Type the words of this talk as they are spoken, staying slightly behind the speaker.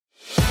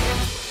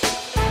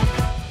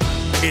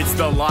It's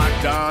the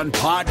Locked On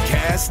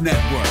Podcast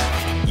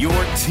Network, your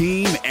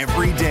team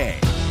every day.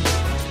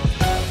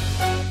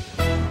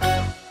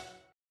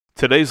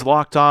 Today's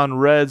Locked On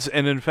Reds,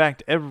 and in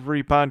fact,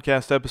 every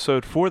podcast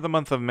episode for the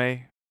month of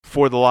May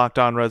for the Locked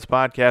On Reds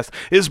podcast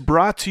is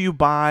brought to you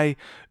by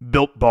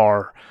Built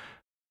Bar.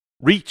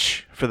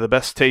 Reach for the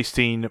best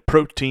tasting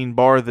protein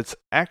bar that's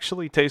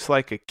actually tastes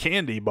like a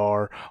candy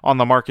bar on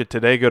the market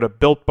today. Go to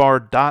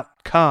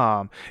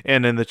BuiltBar.com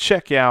and in the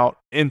checkout,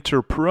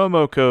 enter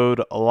promo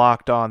code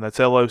LOCKEDON. That's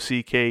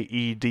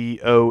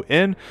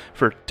LOCKEDON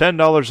for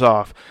 $10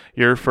 off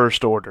your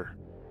first order.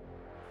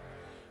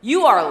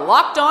 You are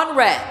Locked On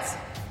Reds,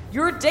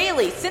 your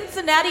daily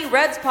Cincinnati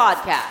Reds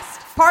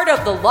podcast. Part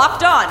of the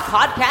Locked On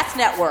Podcast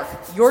Network,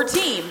 your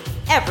team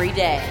every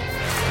day.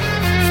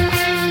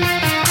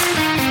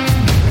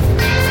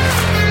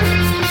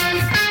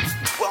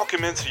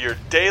 Welcome into your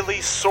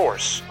daily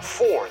source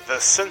for the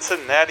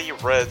Cincinnati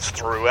Reds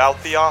throughout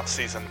the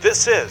offseason.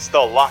 This is the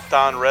Locked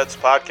On Reds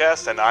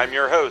podcast, and I'm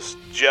your host,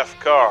 Jeff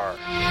Carr.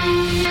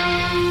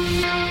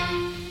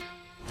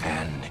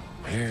 And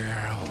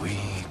here we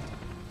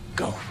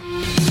go.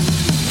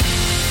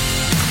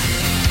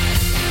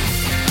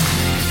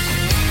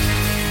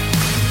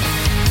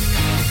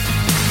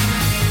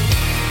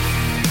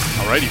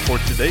 Alrighty, for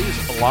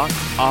today's Locked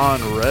On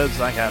Reds,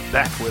 I have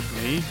back with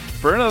me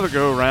for another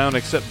go-around,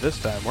 except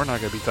this time we're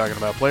not going to be talking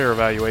about player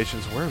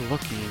evaluations. We're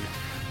looking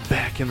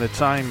back in the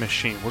time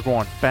machine. We're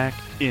going back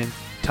in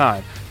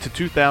time to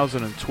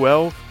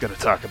 2012. Going to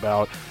talk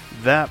about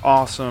that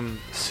awesome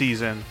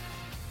season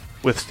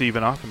with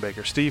Steven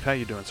Offenbaker. Steve, how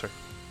you doing, sir?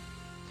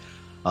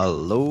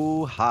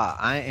 Aloha.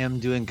 I am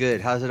doing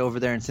good. How's it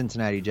over there in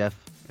Cincinnati, Jeff?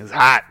 It's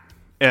hot,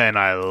 and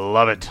I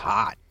love it.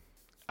 Hot.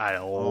 I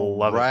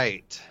love it.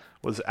 Right.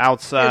 Was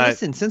outside. Hey,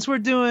 listen, since we're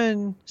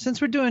doing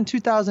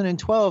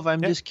 2012,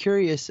 I'm just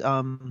curious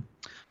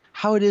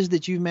how it is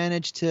that you've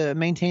managed to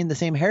maintain the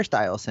same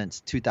hairstyle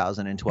since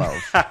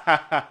 2012.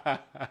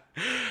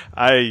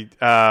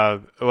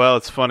 Well,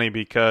 it's funny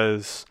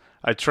because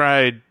I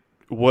tried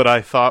what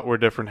I thought were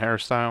different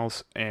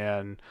hairstyles,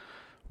 and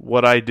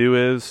what I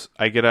do is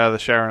I get out of the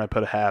shower and I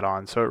put a hat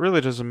on. So it really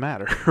doesn't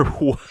matter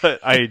what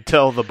I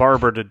tell the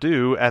barber to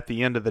do. At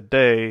the end of the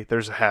day,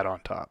 there's a hat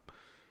on top.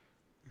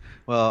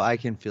 Well, I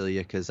can feel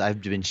you because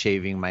I've been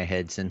shaving my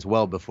head since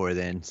well before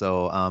then.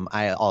 So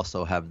I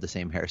also have the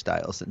same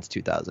hairstyle since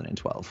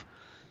 2012.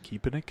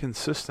 Keeping it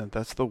consistent.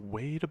 That's the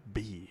way to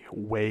be.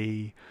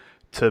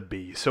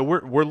 So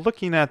we're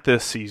looking at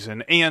this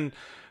season. And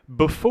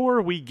before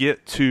we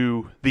get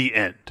to the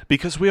end,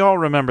 because we all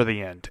remember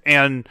the end,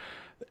 and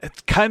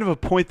it's kind of a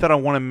point that I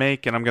want to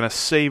make, and I'm going to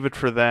save it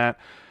for that.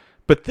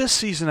 But this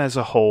season as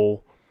a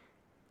whole,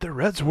 the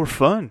Reds were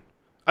fun.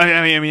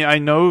 I mean, I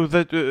know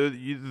that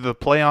the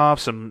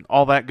playoffs and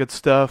all that good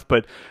stuff,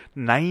 but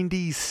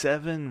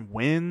 97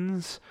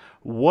 wins,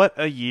 what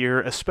a year,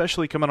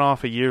 especially coming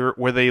off a year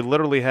where they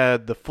literally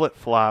had the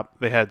flip-flop.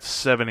 They had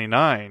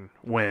 79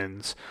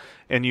 wins,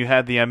 and you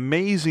had the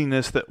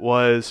amazingness that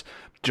was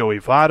Joey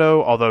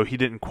Votto, although he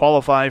didn't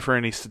qualify for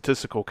any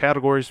statistical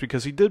categories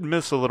because he did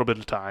miss a little bit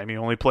of time. He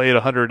only played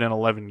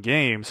 111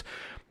 games.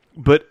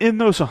 But in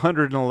those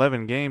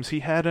 111 games, he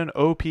had an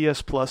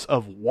OPS plus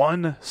of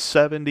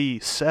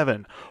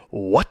 177.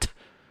 What?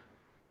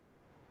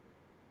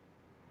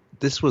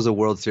 This was a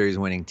World Series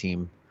winning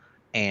team.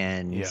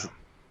 And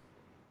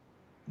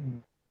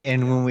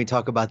when we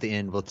talk about the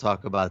end, we'll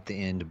talk about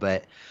the end.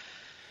 But,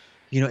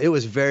 it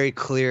was very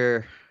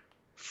clear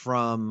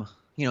from,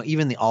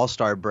 even the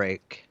All-Star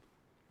break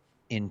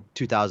in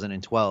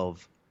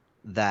 2012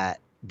 that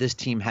this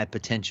team had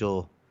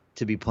potential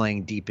to be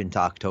playing deep into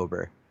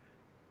October.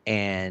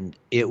 And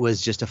it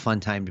was just a fun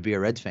time to be a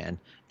Reds fan.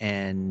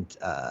 And,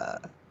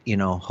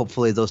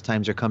 hopefully those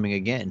times are coming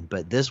again.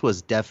 But this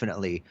was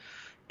definitely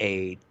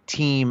a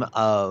team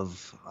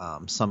of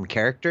some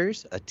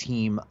characters, a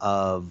team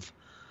of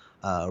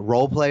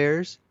role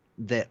players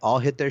that all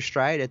hit their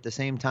stride at the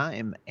same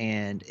time.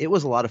 And it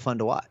was a lot of fun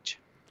to watch.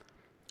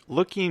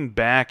 Looking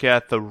back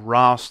at the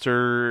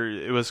roster,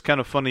 it was kind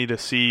of funny to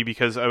see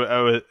because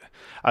I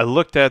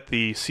looked at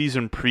the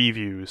season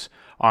previews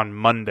on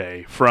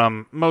Monday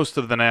from most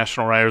of the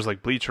national writers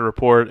like Bleacher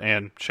Report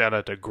and shout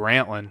out to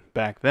Grantland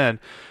back then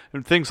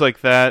and things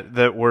like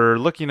that were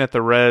looking at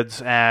the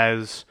Reds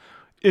as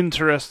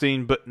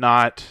interesting but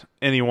not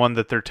anyone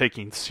that they're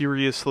taking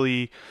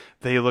seriously.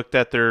 They looked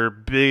at their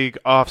big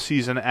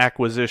offseason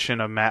acquisition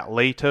of Matt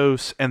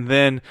Latos, and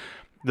then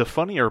the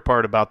funnier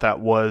part about that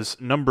was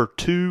number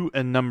 2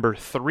 and number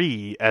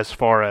 3 as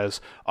far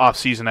as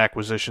offseason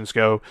acquisitions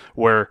go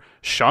were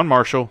Sean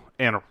Marshall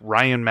and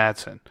Ryan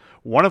Madsen,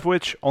 one of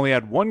which only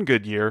had one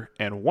good year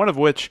and one of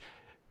which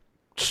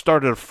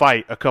started a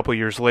fight a couple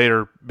years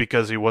later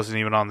because he wasn't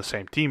even on the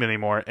same team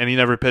anymore and he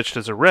never pitched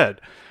as a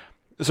Red.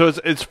 So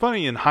it's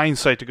funny in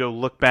hindsight to go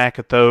look back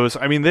at those.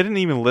 I mean, they didn't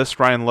even list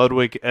Ryan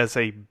Ludwig as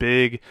a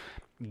big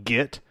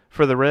get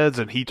for the Reds,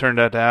 and he turned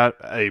out to have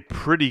a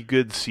pretty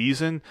good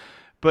season.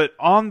 But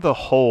on the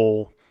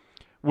whole,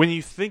 when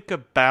you think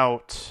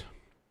about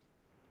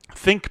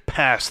think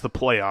past the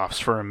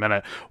playoffs for a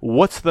minute.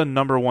 What's the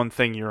number one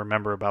thing you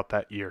remember about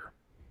that year?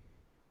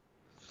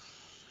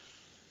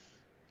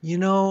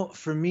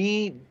 For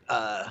me,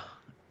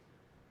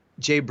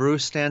 Jay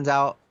Bruce stands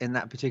out in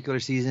that particular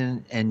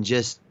season, and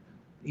just,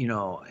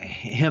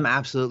 him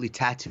absolutely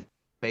tattooed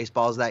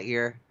baseballs that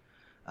year.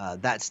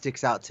 That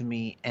sticks out to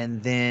me.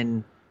 And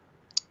then,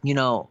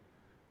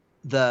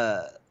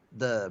 the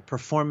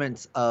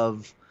performance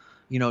of,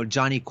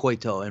 Johnny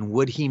Cueto, and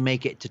would he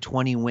make it to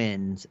 20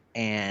 wins?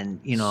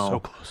 And, so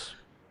close.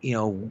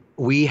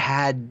 We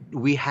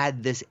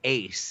had this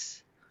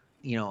ace,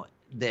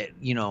 that,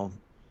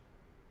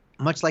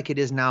 much like it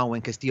is now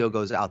when Castillo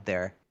goes out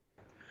there,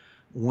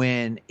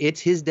 when it's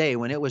his day,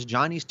 when it was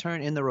Johnny's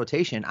turn in the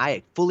rotation,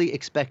 I fully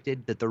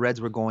expected that the Reds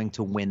were going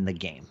to win the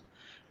game.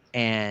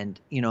 And,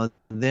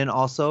 then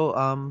also,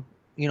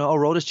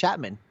 Aroldis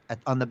Chapman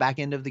on the back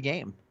end of the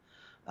game.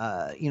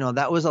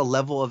 That was a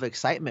level of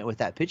excitement with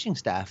that pitching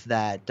staff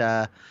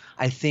that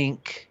I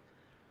think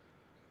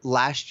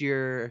last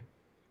year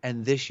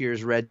and this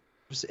year's Reds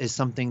is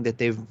something that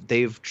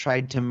they've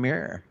tried to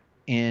mirror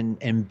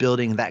in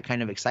building that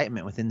kind of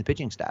excitement within the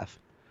pitching staff.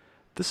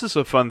 This is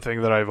a fun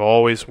thing that I've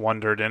always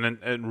wondered,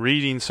 and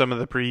reading some of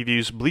the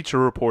previews, Bleacher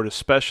Report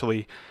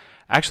especially,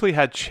 actually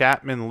had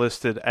Chapman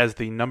listed as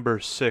the number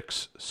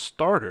 6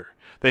 starter.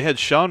 They had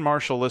Sean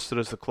Marshall listed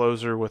as the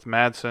closer with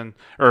Madsen,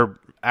 or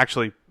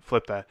actually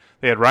flip that.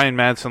 They had Ryan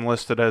Madsen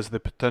listed as the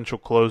potential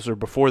closer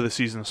before the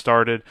season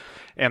started,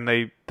 and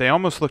they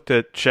almost looked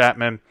at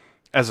Chapman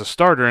as a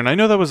starter, and I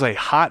know that was a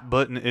hot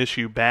button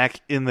issue back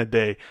in the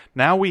day.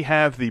 Now we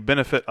have the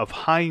benefit of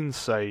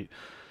hindsight.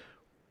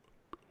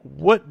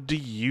 What do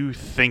you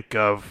think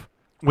of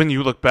when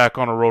you look back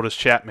on Aroldis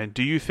Chapman?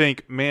 Do you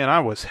think, man, I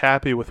was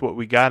happy with what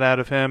we got out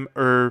of him,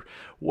 or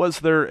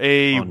was there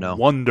a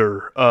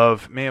wonder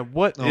of, man,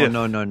 what if?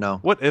 No.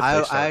 What if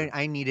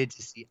I needed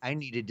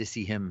to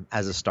see him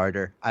as a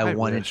starter. I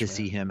wanted to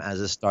see him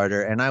as a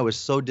starter, and I was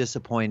so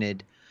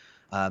disappointed.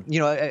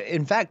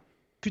 In fact,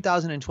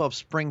 2012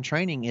 spring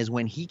training is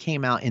when he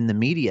came out in the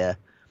media,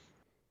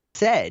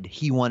 said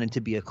he wanted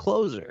to be a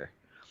closer.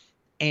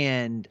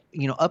 And,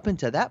 up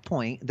until that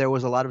point, there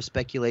was a lot of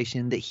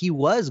speculation that he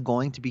was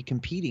going to be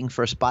competing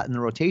for a spot in the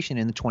rotation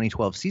in the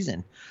 2012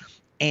 season.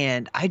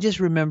 And I just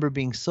remember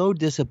being so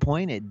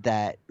disappointed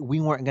that we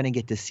weren't going to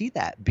get to see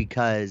that,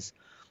 because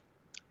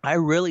I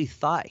really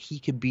thought he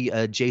could be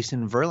a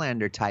Jason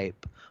Verlander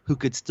type who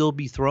could still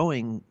be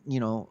throwing,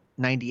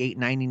 98,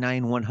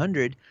 99,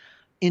 100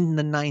 in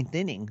the 9th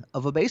inning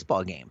of a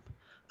baseball game.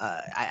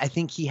 I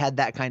think he had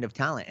that kind of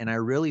talent. And I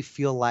really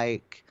feel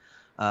like,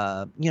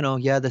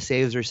 the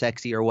saves are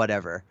sexy or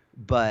whatever,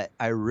 but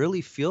I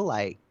really feel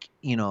like,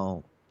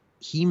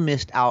 he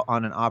missed out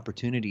on an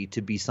opportunity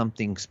to be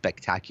something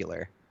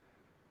spectacular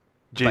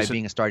by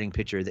being a starting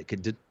pitcher that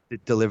could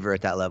deliver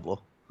at that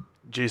level.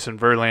 Jason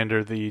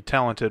Verlander, the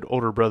talented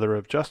older brother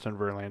of Justin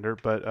Verlander,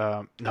 but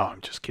no, I'm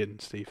just kidding,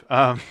 Steve.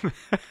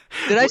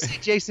 Did I say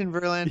Jason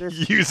Verlander?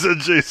 You said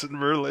Jason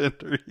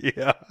Verlander,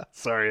 yeah.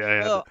 Sorry, I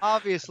had to.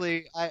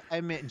 Obviously, I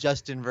meant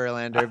Justin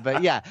Verlander,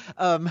 but yeah.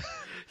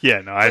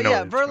 Yeah, no, I know.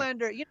 Yeah,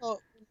 Verlander,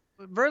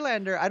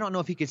 Verlander, I don't know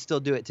if he could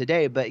still do it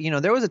today, but,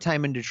 there was a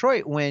time in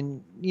Detroit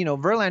when,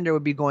 Verlander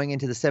would be going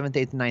into the 7th,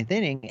 8th, 9th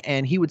inning,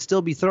 and he would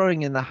still be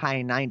throwing in the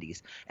high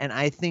 90s. And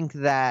I think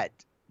that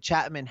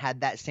Chapman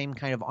had that same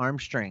kind of arm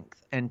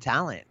strength and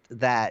talent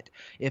that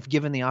if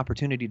given the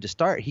opportunity to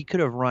start, he could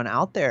have run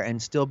out there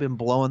and still been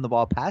blowing the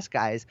ball past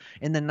guys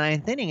in the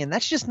 9th inning. And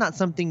that's just not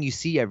something you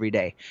see every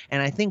day.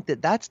 And I think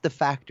that that's the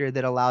factor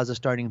that allows a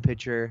starting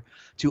pitcher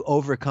to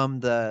overcome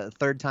the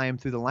third time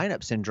through the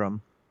lineup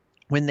syndrome,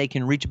 when they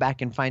can reach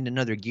back and find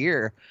another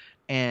gear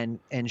and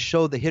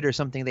show the hitter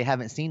something they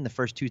haven't seen the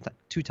first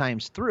two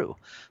times through.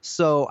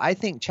 So I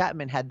think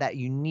Chapman had that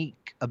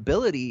unique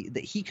ability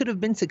that he could have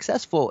been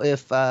successful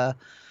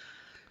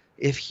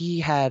if he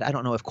had, I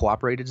don't know if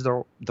cooperated is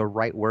the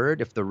right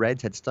word, if the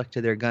Reds had stuck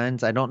to their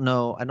guns. I don't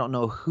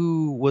know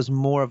who was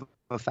more of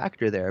a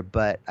factor there,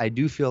 but I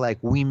do feel like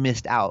we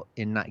missed out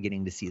in not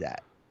getting to see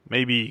that.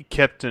 Maybe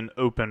kept an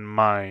open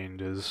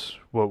mind is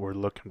what we're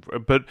looking for,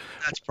 but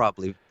that's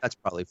probably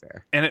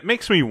fair. And it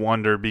makes me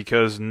wonder,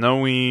 because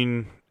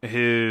knowing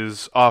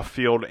his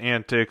off-field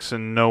antics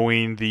and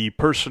knowing the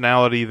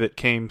personality that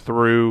came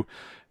through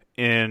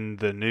in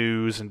the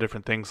news and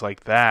different things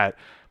like that,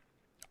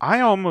 I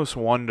almost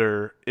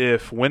wonder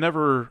if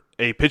whenever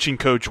a pitching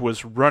coach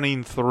was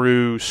running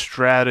through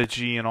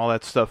strategy and all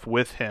that stuff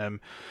with him,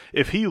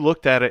 if he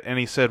looked at it and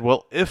he said,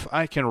 well, if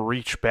I can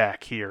reach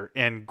back here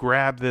and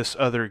grab this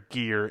other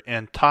gear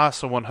and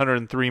toss a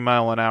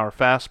 103-mile-an-hour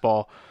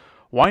fastball,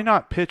 why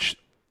not pitch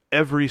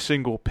every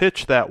single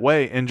pitch that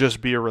way and just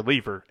be a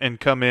reliever and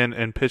come in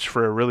and pitch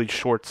for a really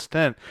short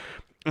stint?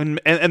 And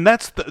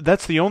that's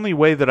the only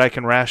way that I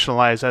can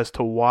rationalize as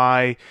to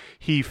why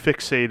he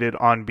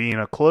fixated on being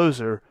a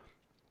closer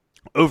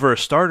over a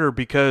starter,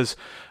 because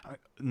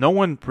no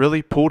one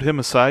really pulled him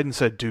aside and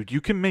said, dude,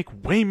 you can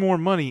make way more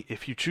money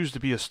if you choose to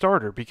be a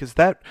starter. Because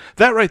that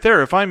right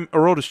there, if I'm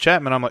Aroldis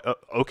Chapman, I'm like,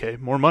 okay,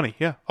 more money.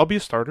 Yeah, I'll be a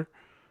starter.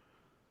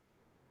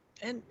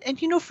 And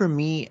for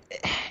me,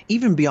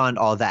 even beyond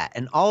all that,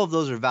 and all of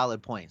those are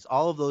valid points.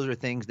 All of those are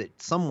things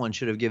that someone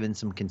should have given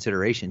some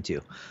consideration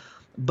to.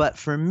 But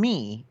for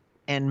me,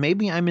 and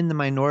maybe I'm in the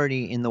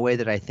minority in the way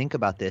that I think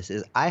about this,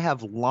 is I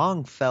have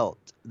long felt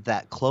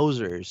that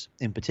closers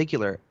in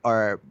particular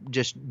are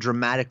just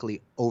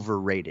dramatically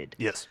overrated.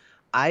 Yes.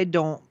 I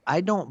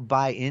don't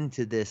buy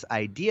into this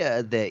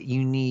idea that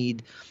you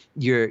need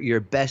your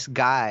best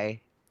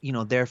guy,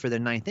 there for the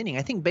ninth inning.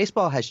 I think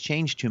baseball has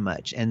changed too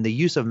much, and the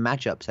use of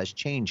matchups has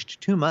changed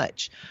too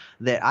much,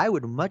 that I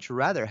would much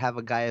rather have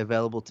a guy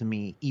available to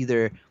me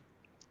either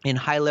in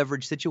high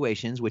leverage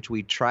situations, which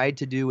we tried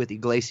to do with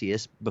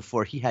Iglesias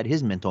before he had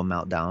his mental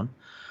meltdown,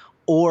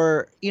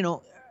 or,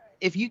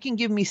 if you can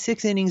give me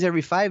 6 innings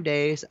every 5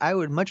 days, I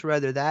would much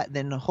rather that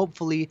than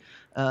hopefully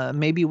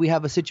maybe we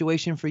have a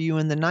situation for you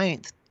in the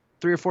ninth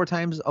 3 or 4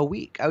 times a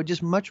week. I would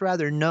just much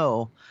rather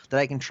know that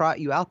I can trot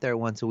you out there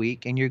once a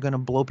week and you're going to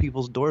blow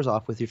people's doors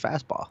off with your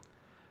fastball.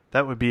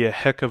 That would be a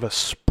heck of a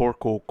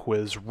Sporkle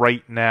quiz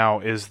right now,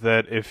 is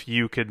that if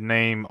you could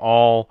name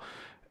all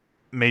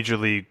major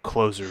league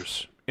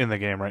closers in the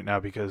game right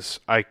now, because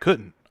I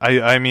couldn't.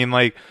 I mean,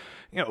 like,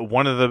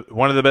 one of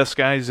the best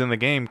guys in the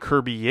game,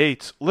 Kirby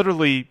Yates,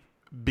 literally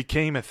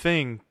became a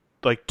thing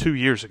like 2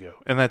 years ago,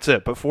 and that's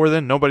it. Before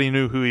then, nobody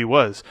knew who he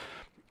was.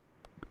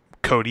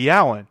 Cody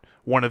Allen,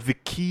 one of the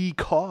key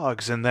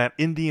cogs in that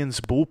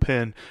Indians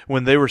bullpen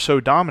when they were so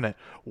dominant.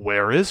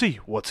 Where is he?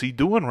 What's he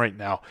doing right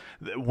now?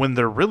 When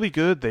they're really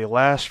good, they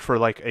last for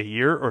like a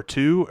year or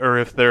two, or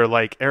if they're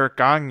like Eric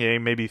Gagne,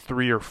 maybe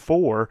 3 or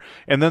 4,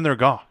 and then they're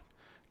gone.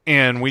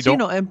 And we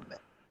don't.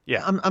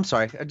 Yeah, I'm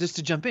sorry, just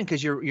to jump in,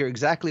 because you're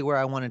exactly where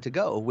I wanted to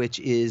go, which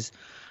is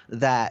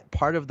that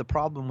part of the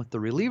problem with the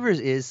relievers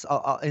is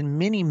in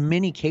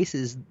many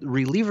cases,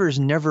 relievers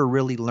never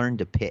really learn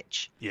to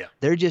pitch. Yeah.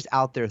 They're just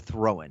out there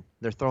throwing.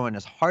 They're throwing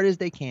as hard as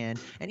they can.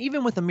 And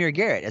even with Amir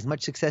Garrett, as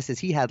much success as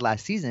he had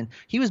last season,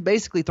 he was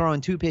basically throwing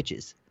 2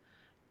 pitches.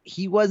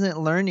 He wasn't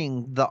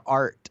learning the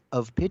art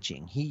of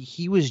pitching.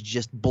 He was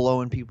just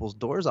blowing people's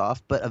doors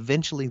off, but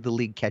eventually the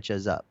league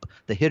catches up.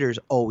 The hitters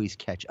always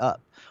catch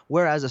up.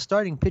 Whereas a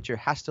starting pitcher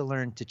has to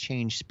learn to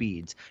change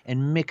speeds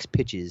and mix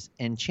pitches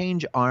and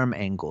change arm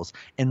angles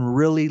and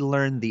really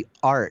learn the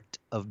art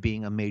of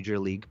being a major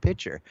league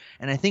pitcher.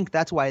 And I think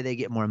that's why they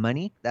get more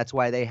money. That's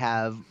why they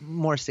have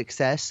more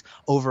success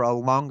over a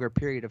longer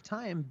period of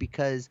time,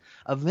 because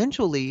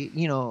eventually,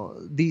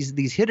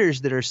 these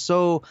hitters that are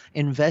so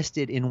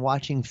invested in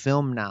watching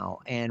film now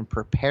and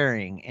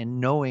preparing and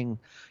knowing,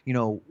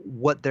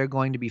 what they're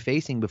going to be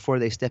facing before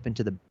they step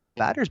into the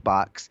batter's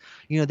box,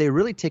 they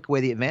really take away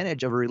the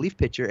advantage of a relief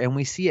pitcher. And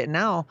we see it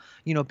now.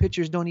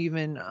 Pitchers don't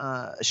even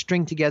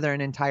string together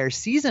an entire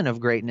season of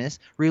greatness.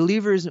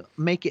 Relievers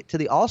make it to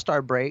the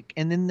All-Star break,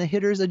 and then the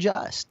hitters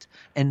adjust,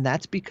 and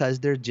that's because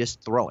they're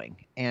just throwing.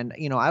 And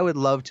I would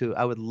love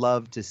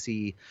to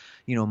see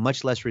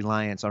much less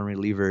reliance on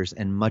relievers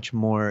and much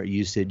more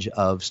usage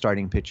of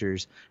starting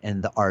pitchers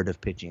and the art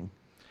of pitching.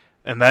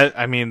 And that,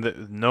 I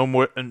mean,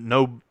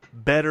 no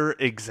better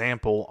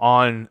example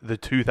on the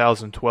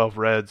 2012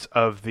 Reds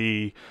of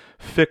the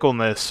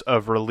fickleness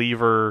of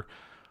reliever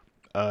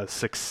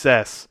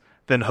success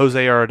than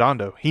Jose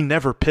Arredondo. He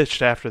never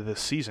pitched after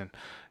this season,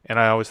 and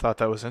I always thought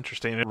that was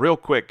interesting. And real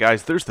quick,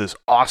 guys, there's this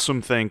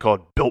awesome thing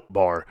called Built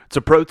Bar. It's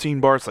a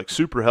protein bar. It's like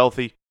super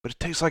healthy, but it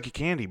tastes like a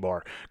candy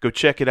bar. Go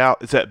check it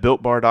out. It's at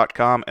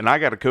BuiltBar.com, and I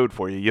got a code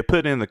for you. You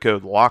put in the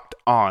code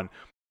LOCKEDON.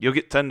 You'll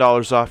get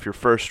 $10 off your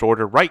first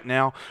order right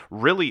now.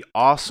 Really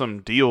awesome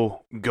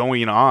deal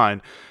going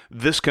on.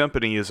 This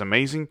company is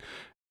amazing.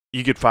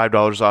 You get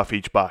 $5 off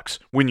each box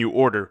when you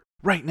order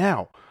right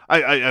now.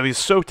 I mean, it's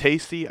so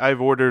tasty.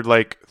 I've ordered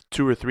like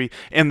 2 or 3,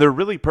 and they're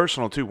really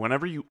personal too.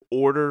 Whenever you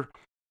order,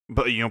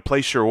 but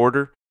place your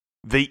order,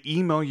 they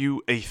email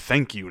you a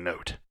thank you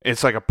note.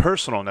 It's like a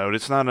personal note.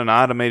 It's not an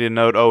automated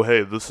note. Oh,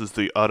 hey, this is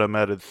the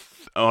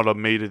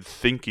automated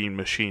thinking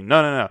machine.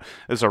 No.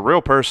 It's a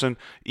real person,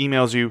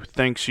 emails you,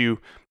 thanks you.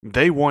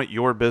 They want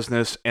your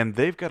business, and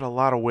they've got a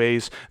lot of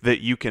ways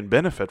that you can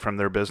benefit from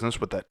their business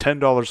with that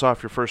 $10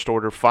 off your first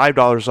order,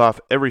 $5 off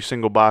every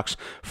single box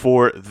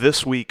for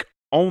this week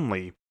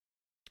only.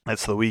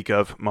 That's the week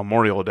of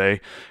Memorial Day.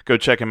 Go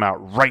check them out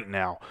right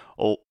now.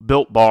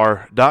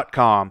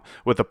 BuiltBar.com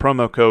with the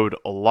promo code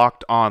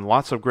LOCKEDON.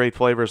 Lots of great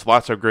flavors,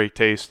 lots of great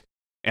taste,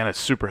 and it's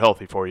super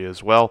healthy for you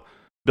as well.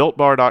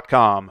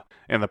 BuiltBar.com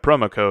and the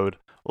promo code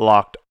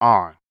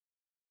LOCKEDON.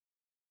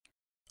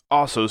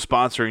 Also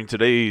sponsoring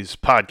today's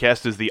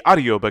podcast is the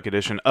audiobook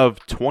edition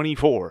of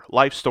 24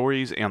 Life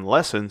Stories and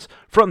Lessons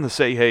from the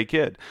Say Hey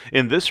Kid.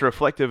 In this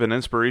reflective and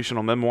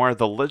inspirational memoir,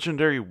 the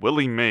legendary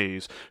Willie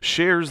Mays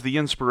shares the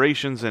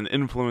inspirations and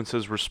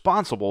influences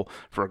responsible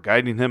for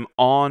guiding him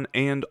on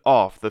and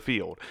off the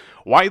field.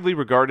 Widely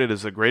regarded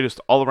as the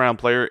greatest all-around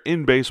player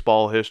in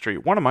baseball history,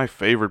 one of my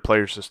favorite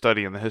players to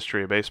study in the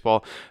history of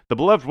baseball, the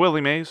beloved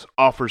Willie Mays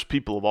offers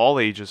people of all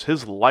ages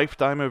his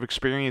lifetime of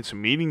experience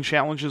meeting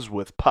challenges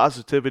with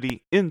positivity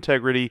creativity,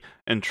 integrity,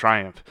 and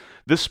triumph.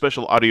 This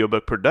special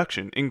audiobook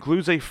production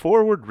includes a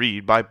forward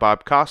read by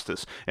Bob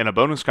Costas and a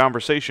bonus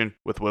conversation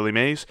with Willie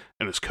Mays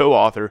and his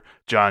co-author,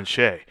 John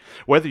Shea.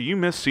 Whether you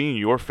miss seeing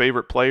your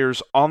favorite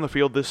players on the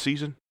field this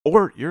season,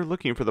 or you're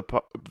looking for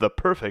the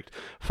perfect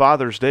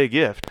Father's Day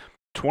gift,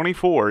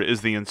 24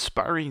 is the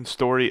inspiring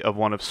story of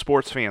one of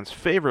sports fans'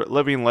 favorite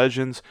living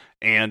legends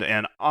and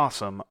an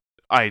awesome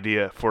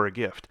idea for a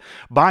gift.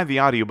 Buy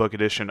the audiobook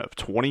edition of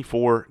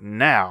 24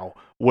 now,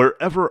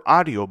 wherever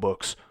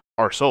audiobooks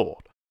are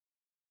sold.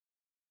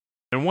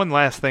 And one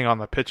last thing on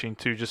the pitching,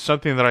 too, just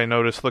something that I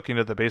noticed looking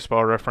at the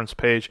Baseball Reference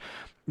page.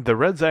 The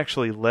Reds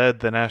actually led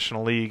the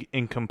National League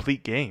in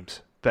complete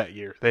games that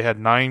year. They had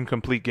 9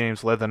 complete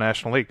games, led the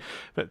National League.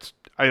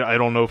 I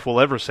don't know if we'll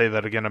ever say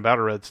that again about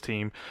a Reds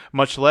team,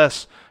 much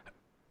less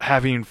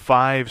having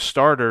 5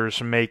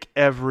 starters make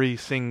every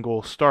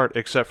single start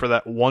except for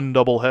that one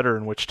doubleheader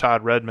in which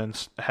Todd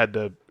Redmond had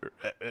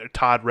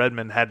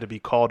to be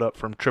called up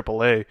from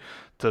AAA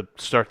to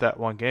start that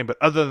one game. But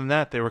other than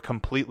that, they were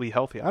completely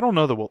healthy. I don't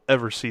know that we'll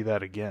ever see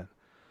that again.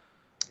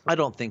 I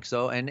don't think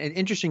so. And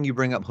interesting you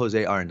bring up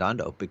Jose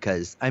Arredondo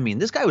because, I mean,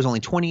 this guy was only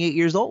 28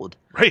 years old.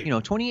 Right.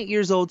 28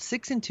 years old,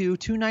 6-2,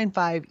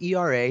 2.95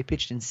 ERA,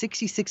 pitched in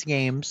 66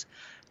 games,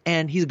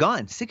 and he's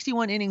gone.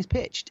 61 innings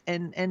pitched.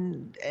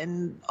 And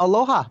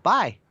aloha,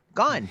 bye,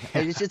 gone.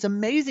 It's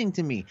amazing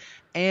to me.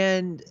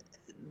 And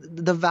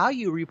the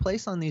value we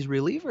place on these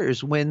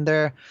relievers when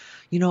they're,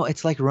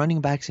 it's like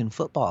running backs in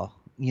football.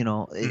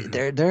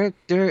 They're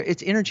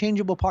it's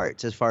interchangeable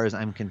parts as far as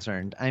I'm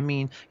concerned. I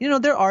mean,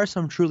 there are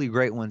some truly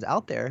great ones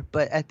out there,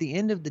 but at the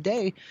end of the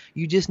day,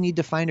 you just need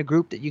to find a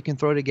group that you can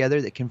throw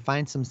together that can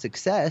find some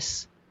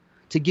success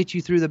to get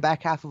you through the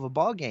back half of a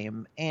ball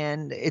game.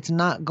 And it's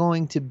not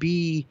going to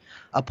be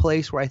a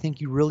place where I think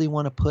you really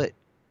want to put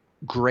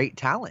great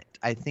talent.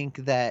 I think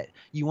that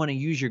you want to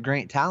use your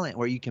great talent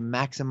where you can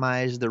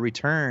maximize the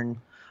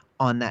return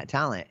on that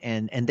talent,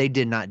 and they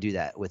did not do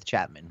that with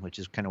Chapman, which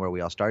is kind of where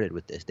we all started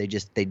with this.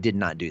 They did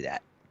not do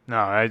that. No,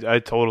 I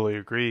totally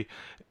agree.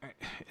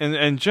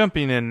 And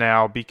jumping in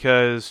now,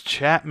 because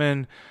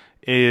Chapman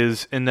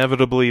is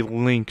inevitably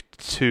linked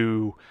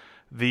to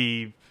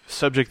the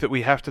subject that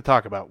we have to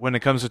talk about when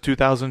it comes to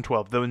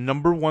 2012. The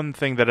number one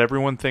thing that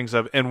everyone thinks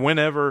of, and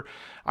whenever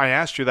I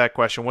asked you that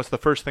question, what's the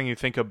first thing you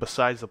think of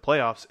besides the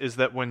playoffs, is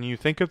that when you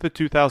think of the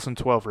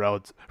 2012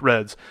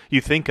 Reds,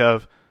 you think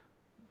of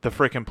the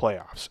freaking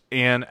playoffs.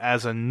 And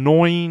as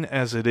annoying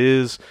as it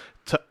is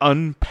to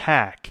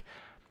unpack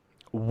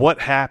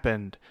what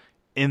happened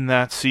in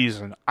that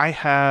season, I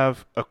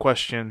have a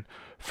question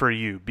for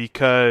you,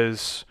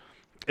 because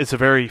it's a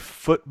very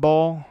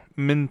football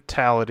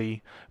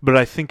mentality, but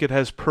I think it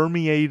has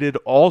permeated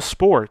all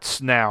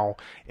sports now,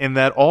 in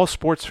that all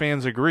sports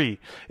fans agree,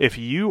 if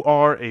you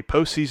are a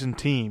postseason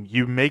team,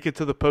 you make it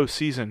to the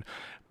postseason,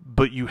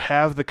 but you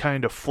have the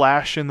kind of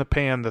flash in the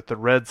pan that the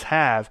Reds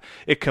have,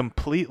 it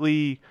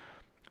completely,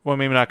 well,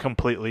 maybe not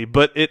completely,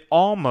 but it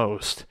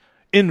almost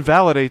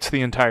invalidates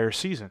the entire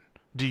season.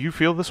 Do you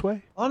feel this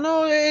way? Oh,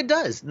 no, it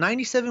does.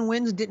 97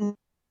 wins didn't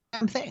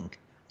damn thing.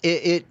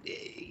 The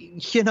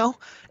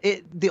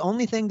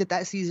only thing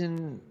that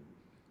season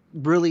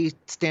really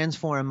stands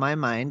for in my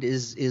mind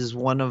is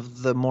one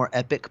of the more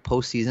epic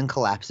postseason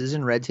collapses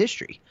in Reds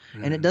history.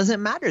 And it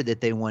doesn't matter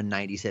that they won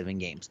 97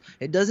 games.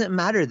 It doesn't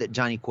matter that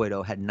Johnny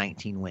Cueto had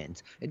 19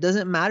 wins. It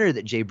doesn't matter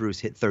that Jay Bruce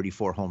hit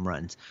 34 home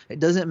runs. It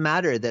doesn't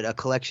matter that a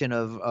collection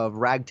of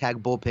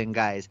ragtag bullpen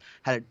guys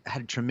had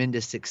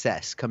tremendous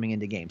success coming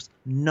into games.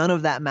 None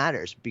of that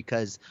matters,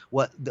 because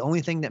the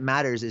only thing that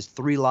matters is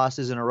 3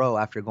 losses in a row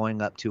after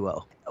going up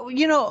 2-0.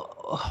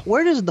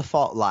 Where does the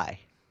fault lie?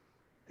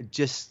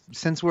 Just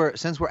since we're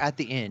at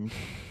the end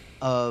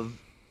of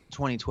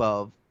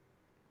 2012,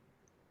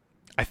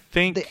 I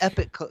think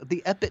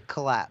the epic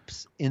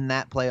collapse in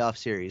that playoff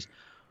series,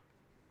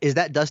 is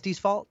that Dusty's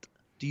fault?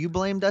 Do you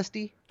blame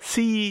Dusty?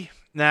 See,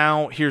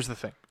 now here's the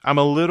thing. I'm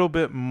a little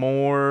bit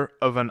more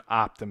of an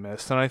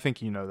optimist, and I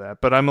think you know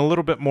that, but I'm a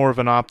little bit more of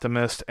an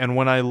optimist, and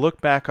when I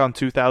look back on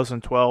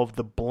 2012,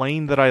 the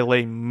blame that I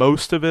lay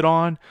most of it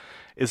on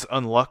is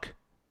unluckiness,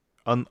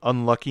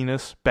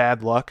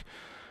 bad luck,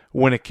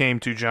 when it came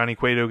to Johnny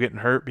Cueto getting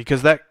hurt,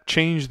 because that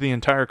changed the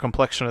entire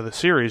complexion of the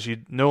series. You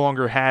no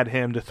longer had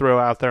him to throw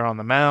out there on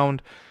the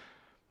mound,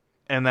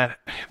 and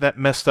that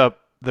messed up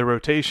the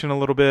rotation a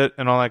little bit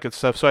and all that good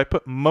stuff. So I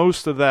put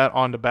most of that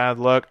onto bad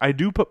luck. I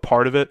do put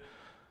part of it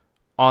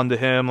onto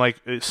him, like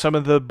some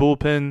of the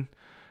bullpen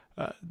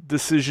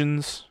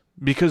decisions,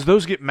 because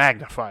those get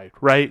magnified,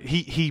 right?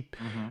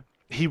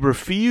 He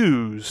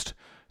refused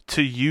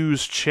to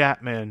use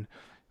Chapman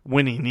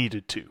when he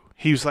needed to.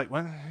 He was like,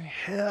 well,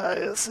 yeah,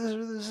 this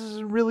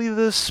is really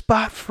the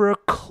spot for a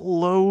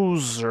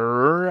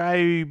closer.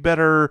 I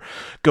better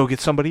go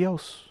get somebody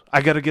else.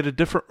 I got to get a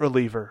different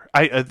reliever.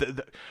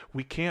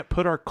 We can't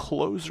put our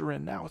closer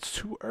in now. It's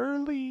too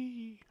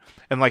early.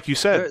 And like you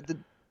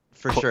said,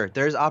 for sure,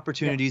 there's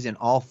opportunities in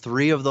all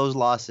 3 of those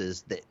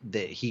losses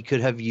that he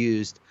could have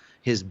used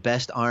his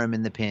best arm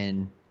in the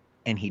pen,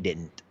 and he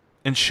didn't.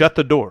 And shut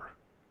the door.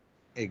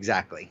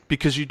 Exactly.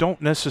 Because you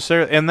don't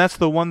necessarily, and that's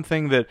the one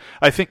thing that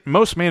I think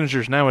most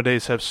managers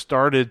nowadays have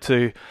started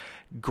to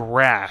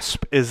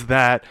grasp, is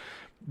that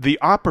the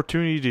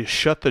opportunity to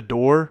shut the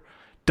door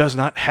does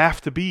not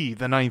have to be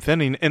the ninth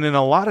inning, and in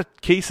a lot of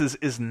cases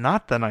is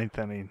not the ninth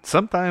inning.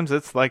 Sometimes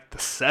it's like the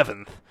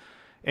seventh,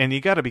 and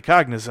you got to be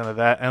cognizant of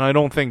that, and I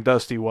don't think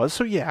Dusty was.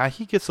 So yeah,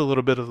 he gets a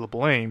little bit of the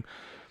blame.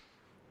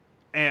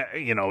 And,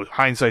 you know,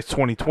 hindsight's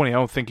 20/20. I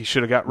don't think he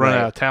should have got run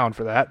out of town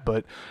for that,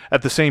 but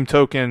at the same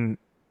token,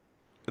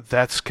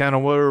 that's kind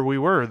of where we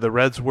were. The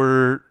Reds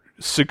were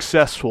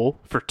successful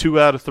for 2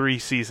 out of 3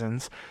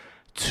 seasons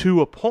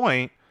to a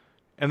point,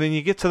 and then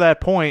you get to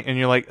that point and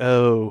you're like,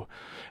 oh.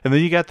 And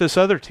then you got this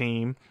other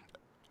team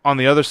on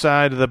the other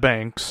side of the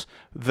banks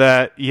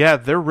that, yeah,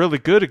 they're really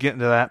good at getting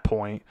to that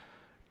point,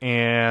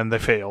 and they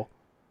fail,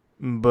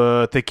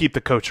 but they keep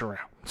the coach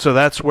around. So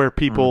that's where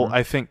people,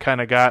 I think,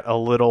 kind of got a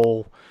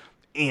little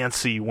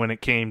antsy when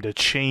it came to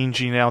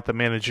changing out the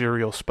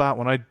managerial spot,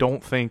 when I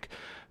don't think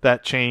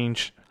that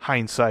change,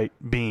 hindsight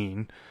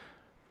being,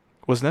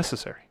 was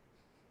necessary.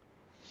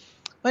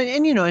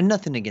 And you know, and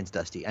nothing against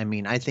Dusty. I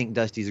mean, I think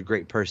Dusty's a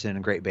great person, a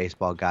great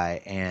baseball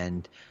guy,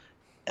 and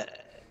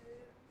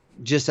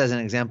just as an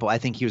example, I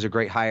think he was a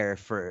great hire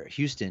for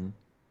Houston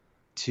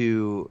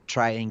to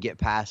try and get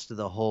past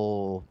the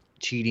whole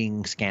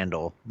cheating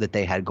scandal that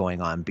they had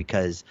going on,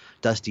 because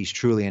Dusty's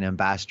truly an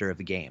ambassador of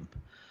the game.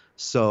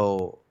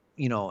 So,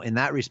 you know, in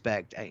that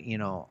respect,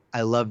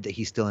 I love that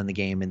he's still in the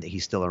game and that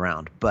he's still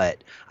around.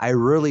 But I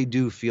really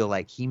do feel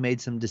like he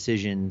made some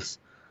decisions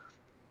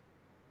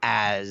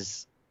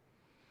as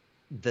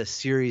the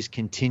series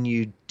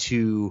continued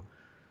to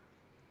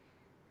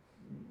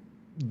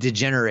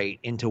degenerate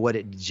into what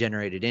it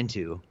degenerated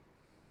into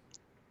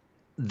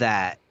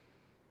that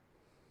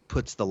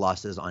puts the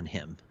losses on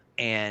him.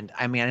 And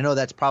I mean, I know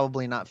that's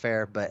probably not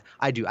fair, but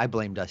I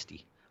blame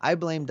Dusty. I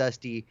blame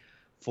Dusty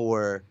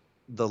for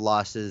the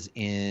losses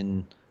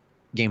in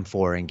Game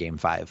 4 and Game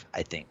 5,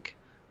 I think.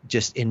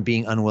 Just in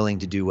being unwilling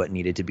to do what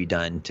needed to be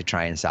done to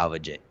try and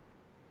salvage it.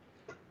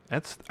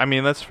 That's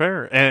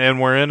fair. And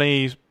we're in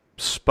a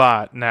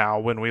spot now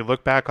when we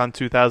look back on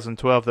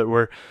 2012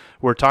 that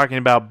we're talking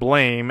about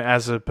blame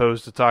as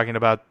opposed to talking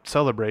about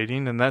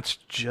celebrating, and that's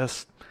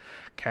just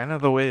kind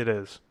of the way it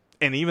is.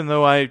 And even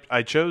though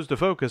I chose to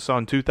focus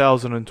on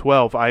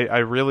 2012, I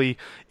really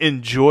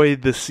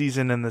enjoyed the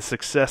season and the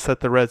success that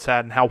the Reds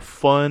had and how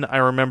fun I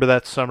remember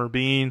that summer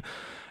being.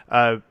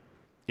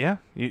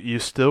 You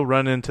still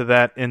run into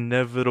that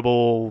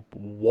inevitable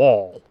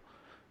wall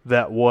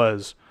that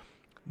was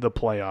the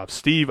playoffs.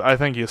 Steve, I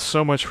thank you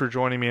so much for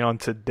joining me on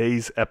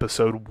today's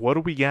episode. What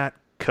do we got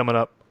coming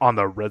up on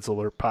the Reds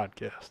Alert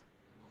podcast?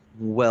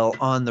 Well,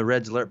 on the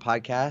Reds Alert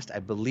podcast, I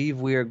believe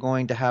we are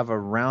going to have a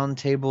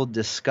roundtable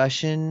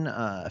discussion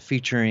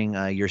featuring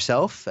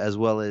yourself as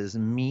well as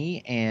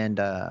me, and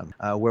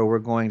where we're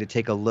going to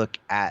take a look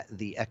at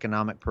the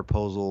economic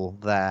proposal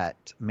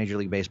that Major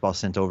League Baseball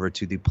sent over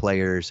to the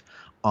players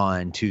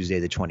on Tuesday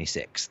the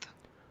 26th.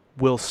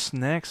 Will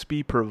snacks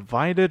be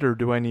provided, or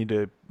do I need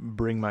to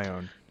bring my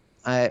own?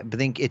 I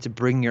think it's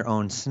bring your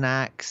own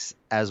snacks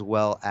as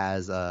well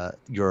as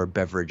your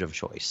beverage of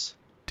choice.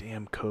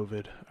 Damn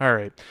COVID. All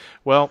right.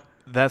 Well,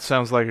 that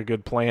sounds like a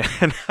good plan.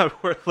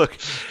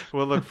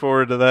 We'll look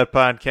forward to that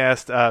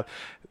podcast.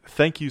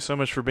 Thank you so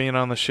much for being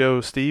on the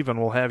show, Steve, and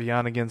we'll have you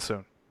on again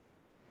soon.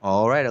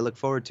 All right. I look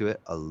forward to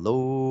it.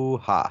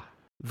 Aloha.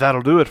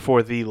 That'll do it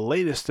for the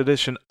latest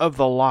edition of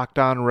the Locked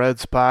On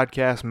Reds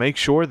podcast. Make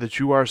sure that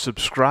you are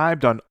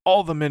subscribed on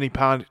all the many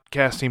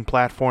podcasting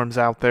platforms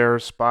out there,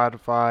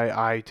 Spotify,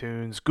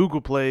 iTunes,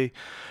 Google Play,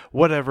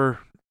 whatever,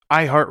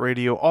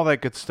 iHeartRadio, all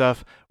that good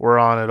stuff. We're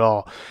on it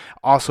all.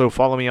 Also,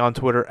 follow me on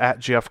Twitter at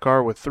Jeff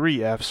Carr with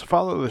 3 Fs.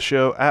 Follow the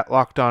show at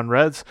Locked On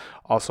Reds.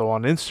 Also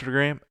on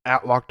Instagram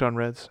at Locked On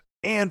Reds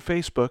and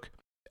Facebook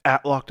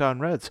at Locked On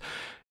Reds.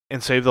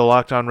 And save the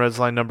Locked On Reds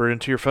line number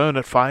into your phone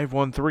at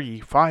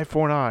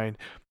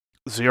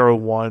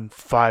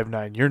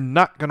 513-549-0159. You're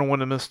not going to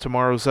want to miss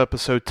tomorrow's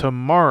episode.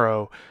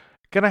 Tomorrow,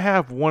 going to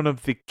have one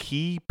of the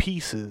key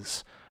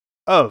pieces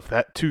of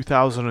that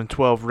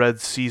 2012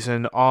 Reds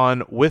season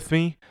on with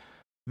me.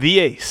 The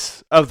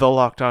ace of the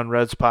Locked On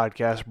Reds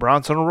podcast,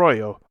 Bronson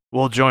Arroyo,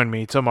 will join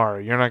me tomorrow.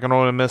 You're not going to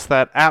want to miss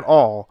that at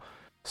all.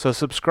 So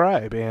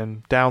subscribe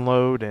and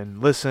download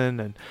and listen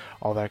and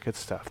all that good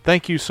stuff.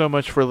 Thank you so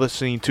much for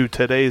listening to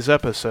today's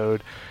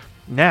episode.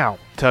 Now,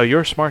 tell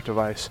your smart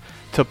device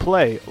to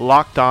play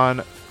Locked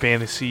On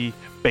Fantasy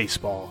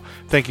Baseball.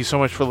 Thank you so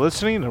much for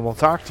listening, and we'll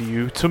talk to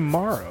you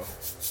tomorrow.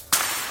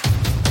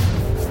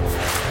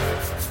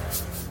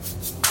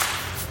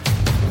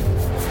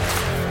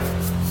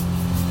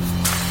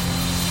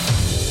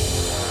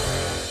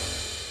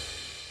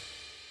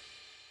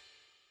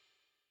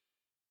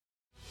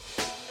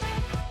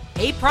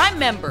 Hey, Prime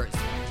members,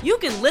 you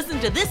can listen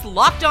to this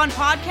Locked On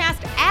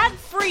podcast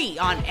ad-free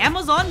on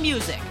Amazon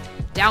Music.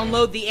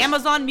 Download the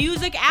Amazon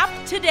Music app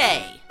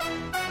today.